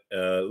variant, but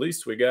at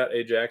least we got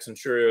a Jackson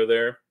Churio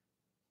there.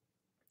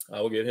 I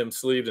will get him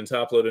sleeved and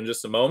top loaded in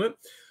just a moment.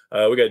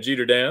 We got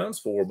Jeter Downs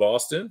for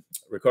Boston,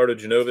 Ricardo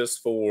Genovis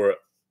for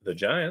the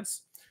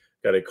Giants.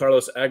 Got a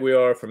Carlos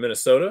Aguilar for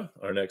Minnesota,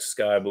 our next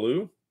Sky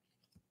Blue.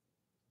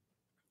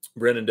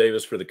 Brendan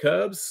Davis for the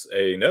Cubs,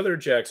 another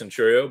Jackson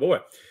Churio. Boy,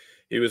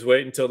 he was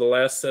waiting until the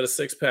last set of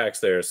 6 packs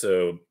there.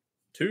 So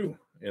 2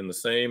 in the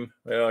same,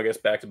 well, I guess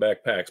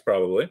back-to-back packs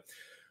probably.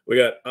 We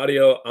got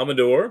Adiel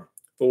Amador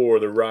for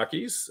the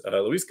Rockies,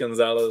 Luis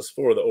Gonzalez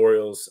for the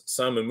Orioles,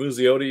 Simon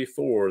Muzziotti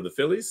for the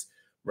Phillies,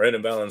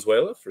 Brandon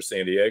Valenzuela for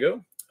San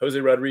Diego, Jose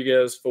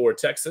Rodriguez for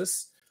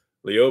Texas,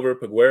 Leover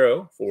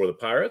Peguero for the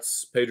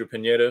Pirates, Pedro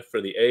Pineda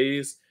for the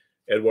A's,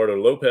 Eduardo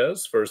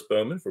Lopez, first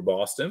Bowman for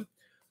Boston,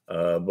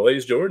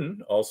 Blaze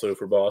Jordan also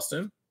for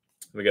Boston.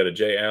 We got a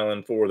Jay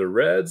Allen for the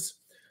Reds,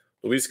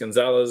 Luis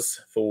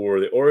Gonzalez for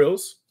the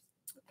Orioles,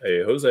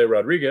 a Jose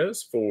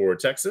Rodriguez for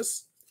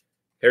Texas,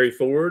 Harry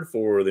Ford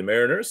for the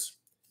Mariners,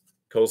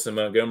 Colson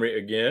Montgomery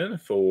again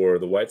for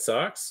the White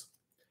Sox,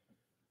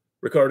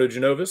 Ricardo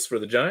Genovis for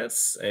the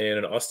Giants, and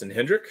an Austin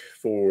Hendrick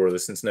for the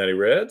Cincinnati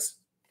Reds.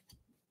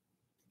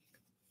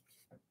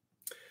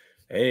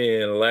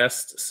 And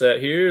last set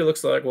here,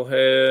 looks like we'll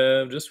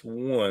have just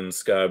 1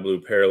 Sky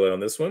Blue parallel on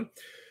this one.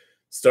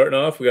 Starting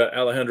off, we got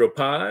Alejandro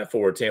Pai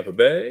for Tampa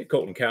Bay,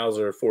 Colton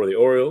Cowser for the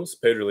Orioles,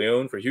 Pedro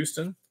Leon for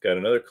Houston. Got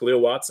another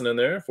Khalil Watson in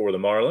there for the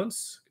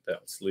Marlins. Get that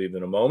one sleeved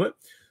in a moment.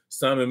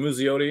 Simon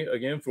Muzziotti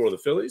again for the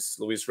Phillies,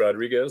 Luis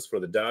Rodriguez for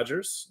the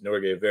Dodgers,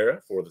 Norge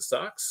Vera for the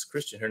Sox,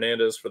 Christian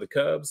Hernandez for the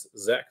Cubs,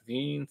 Zach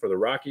Veen for the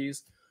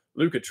Rockies,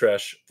 Luca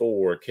Tresh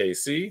for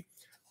KC,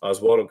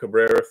 Oswaldo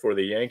Cabrera for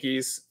the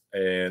Yankees,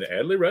 and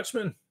Adley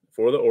Rutschman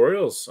for the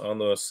Orioles on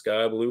the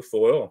Sky Blue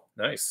foil.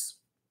 Nice.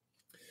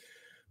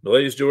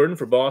 Blaze Jordan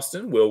for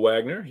Boston. Will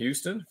Wagner,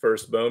 Houston,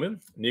 first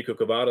Bowman. Nico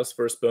Cavadas,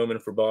 first Bowman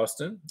for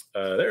Boston.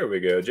 There we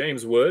go.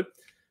 James Wood. I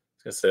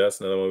was going to say that's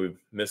another one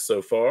we've missed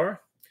so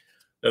far.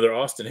 Another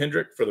Austin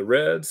Hendrick for the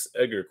Reds.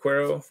 Edgar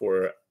Quero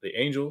for the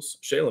Angels.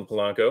 Shalen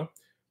Polanco.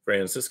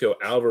 Francisco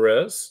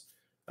Alvarez.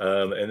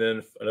 And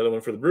then another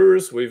one for the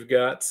Brewers. We've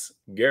got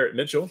Garrett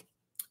Mitchell.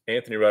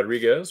 Anthony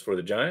Rodriguez for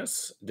the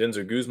Giants,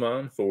 Denzer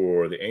Guzman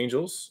for the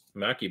Angels,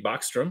 Mackie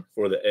Bockstrom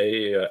for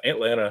the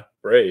Atlanta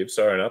Braves.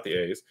 Sorry, not the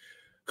A's.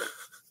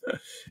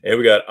 And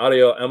we got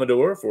Adiel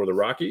Amador for the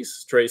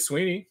Rockies, Trey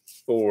Sweeney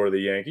for the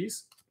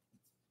Yankees,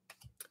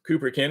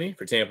 Cooper Kenny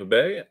for Tampa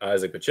Bay,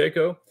 Isaac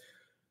Pacheco,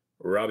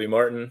 Robbie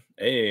Martin,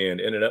 and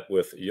ended up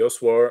with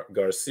Yoswar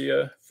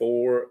Garcia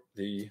for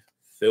the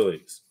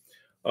Phillies.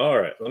 All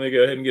right, let me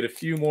go ahead and get a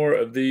few more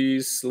of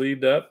these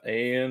sleeved up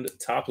and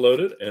top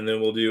loaded, and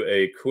then we'll do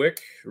a quick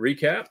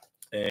recap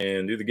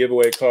and do the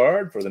giveaway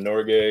card for the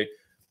Norgay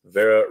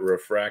Vera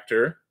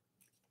Refractor.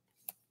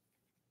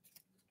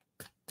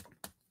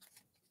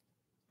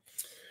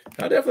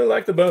 I definitely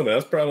like the Bowman.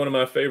 That's probably one of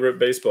my favorite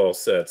baseball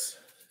sets.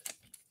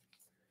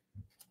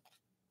 I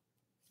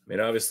mean,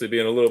 obviously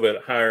being a little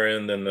bit higher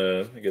end than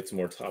get some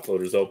more top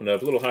loaders opened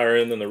up, a little higher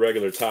end than the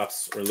regular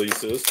Topps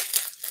releases.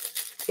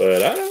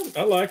 But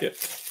I like it.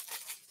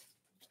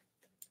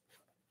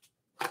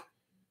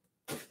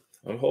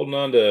 I'm holding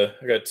on to,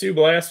 I got 2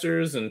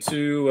 blasters and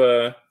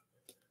 2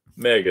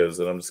 megas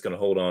that I'm just going to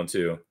hold on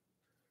to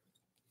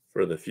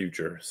for the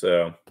future.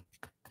 So,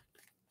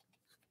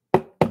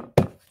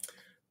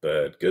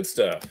 but good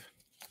stuff.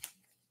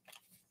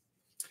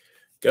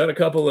 Got a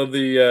couple of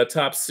the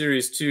Topps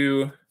Series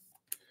 2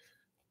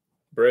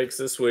 breaks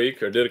this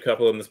week, or did a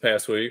couple of them this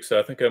past week. So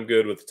I think I'm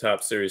good with the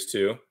Topps Series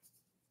 2.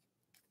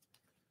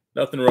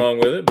 Nothing wrong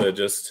with it, but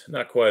just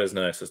not quite as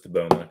nice as the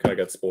Bowman. I kind of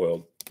got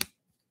spoiled.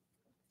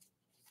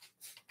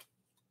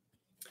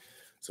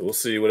 So we'll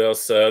see what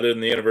else, other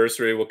than the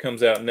anniversary, what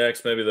comes out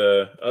next. Maybe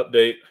the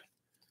update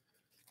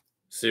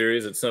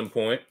series at some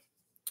point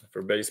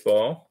for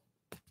baseball.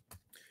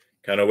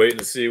 Kind of waiting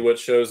to see what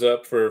shows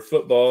up for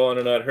football. I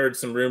don't know. I'd heard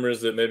some rumors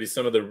that maybe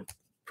some of the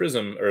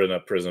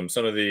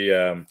some of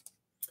the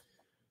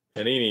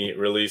Panini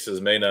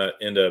releases may not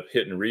end up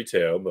hitting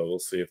retail, but we'll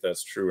see if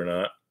that's true or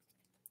not.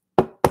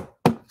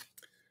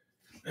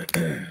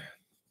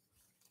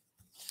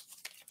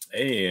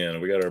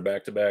 And we got our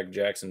back-to-back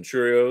Jackson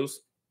Churios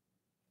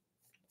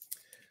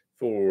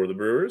for the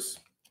Brewers.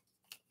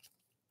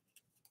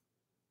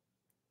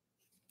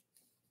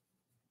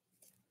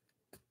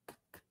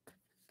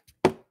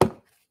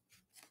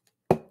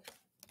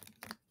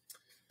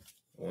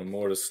 One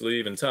more to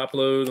sleeve and top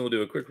load, and we'll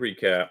do a quick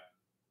recap.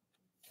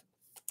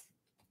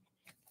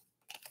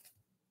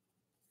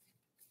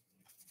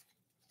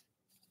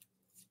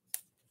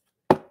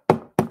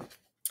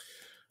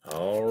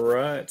 All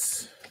right.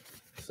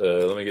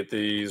 So let me get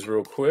these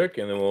real quick,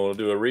 and then we'll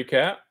do a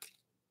recap.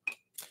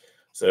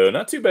 So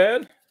not too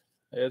bad.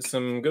 Had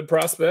some good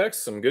prospects,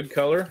 some good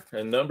color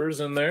and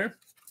numbers in there.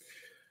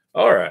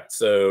 All right.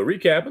 So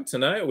recapping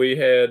tonight, we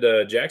had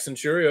Jackson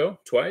Churio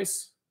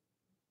twice,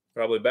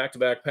 probably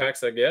back-to-back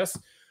packs, I guess.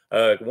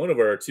 One of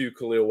our 2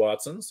 Khalil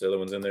Watsons. The other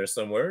one's in there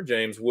somewhere.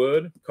 James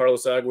Wood,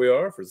 Carlos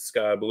Aguiar for the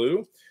Sky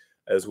Blue,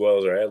 as well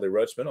as our Adley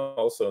Rutschman,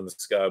 also in the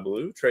Sky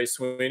Blue. Trey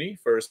Sweeney,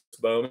 first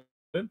Bowman.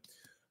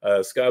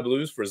 Sky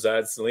Blues for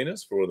Zaid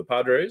Salinas for the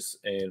Padres,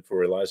 and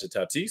for Elijah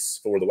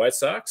Tatis for the White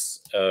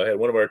Sox. Had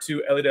one of our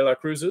 2 Ellie De La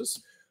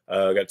Cruzes.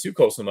 Got 2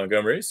 Colson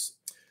Montgomerys.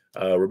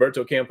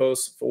 Roberto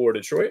Campos for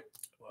Detroit.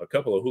 A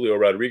couple of Julio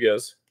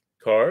Rodriguez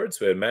cards.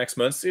 We had Max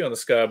Muncy on the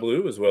Sky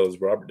Blue, as well as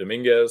Robert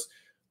Dominguez,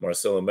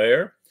 Marcelo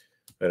Mayer.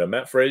 We had a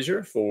Matt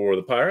Frazier for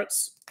the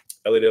Pirates.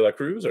 Ellie De La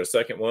Cruz, our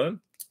second one.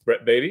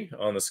 Brett Beatty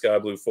on the Sky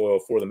Blue foil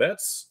for the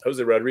Mets.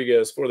 Jose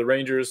Rodriguez for the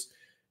Rangers.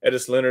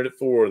 Edis Leonard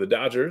for the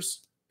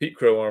Dodgers. Pete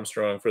Crow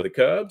Armstrong for the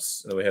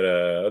Cubs. And then we had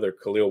other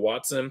Khalil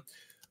Watson.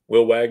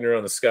 Will Wagner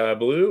on the Sky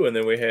Blue. And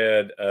then we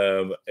had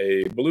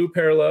a blue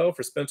parallel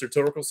for Spencer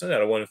Torkelson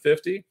out of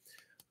 150.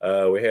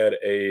 We had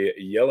a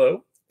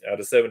yellow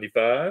out of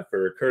 75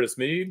 for Curtis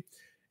Mead.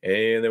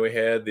 And then we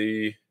had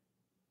the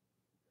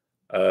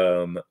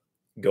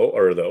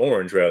the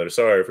orange rather,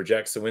 for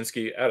Jack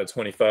Sawinski out of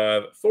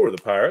 25 for the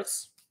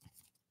Pirates.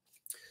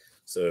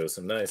 So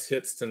some nice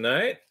hits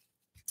tonight.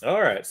 All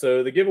right,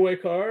 so the giveaway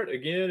card,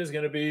 again, is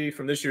going to be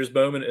from this year's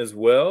Bowman as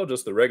well,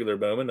 just the regular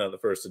Bowman, not the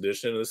first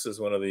edition. This is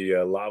one of the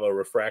Lava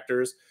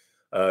Refractors.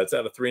 It's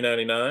out of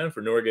 $3.99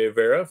 for Norgay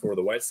Vera for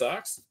the White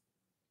Sox.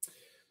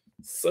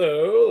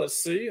 So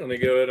let's see. Let me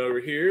go ahead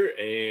over here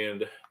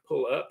and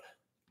pull up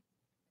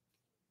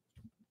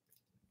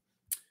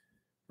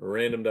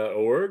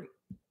random.org.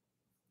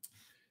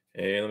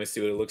 And let me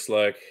see what it looks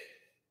like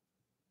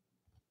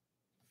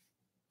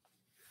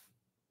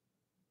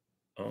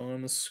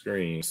on the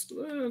screen.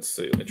 Let's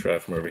see. Let me try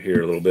from over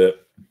here a little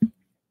bit.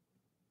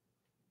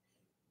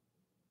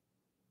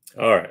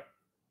 All right.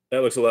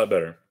 That looks a lot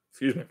better.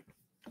 Excuse me.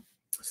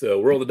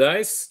 So roll the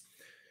dice.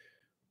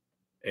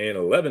 And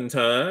 11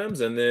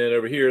 times. And then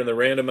over here in the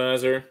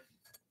randomizer,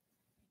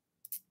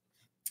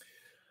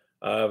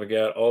 I've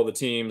got all the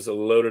teams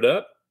loaded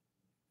up.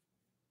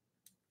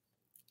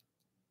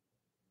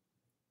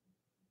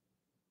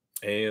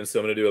 And so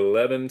I'm going to do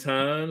 11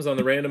 times on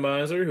the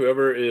randomizer.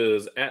 Whoever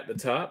is at the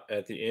top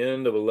at the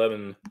end of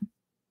 11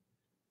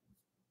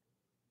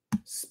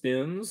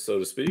 spins, so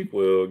to speak,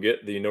 will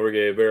get the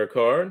Norgay Vera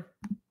card.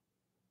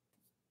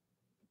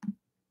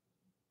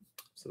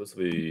 So this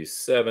will be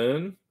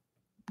 7,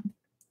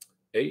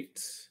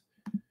 8,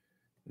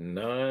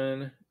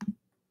 9,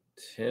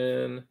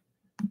 10,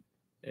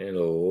 and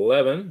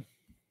 11.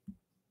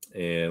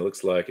 And it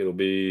looks like it'll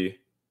be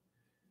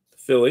the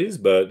Phillies,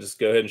 but just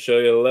go ahead and show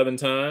you 11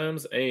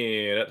 times.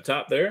 And at the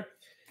top there,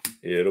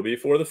 it'll be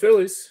for the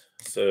Phillies.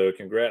 So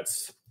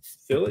congrats,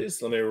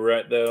 Phillies. Let me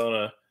write that on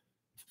a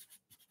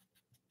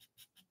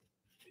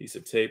piece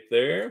of tape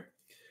there.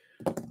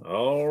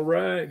 All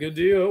right, good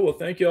deal. Well,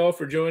 thank you all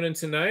for joining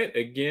tonight.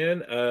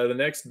 Again, the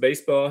next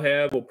baseball I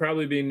have will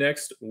probably be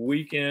next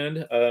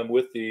weekend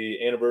with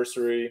the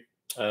anniversary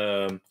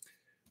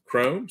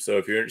Chrome. So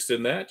if you're interested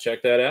in that,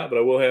 check that out. But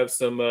I will have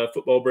some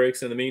football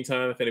breaks in the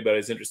meantime if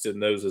anybody's interested in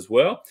those as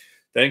well.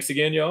 Thanks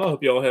again, y'all.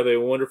 Hope you all have a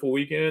wonderful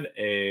weekend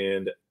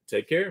and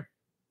take care.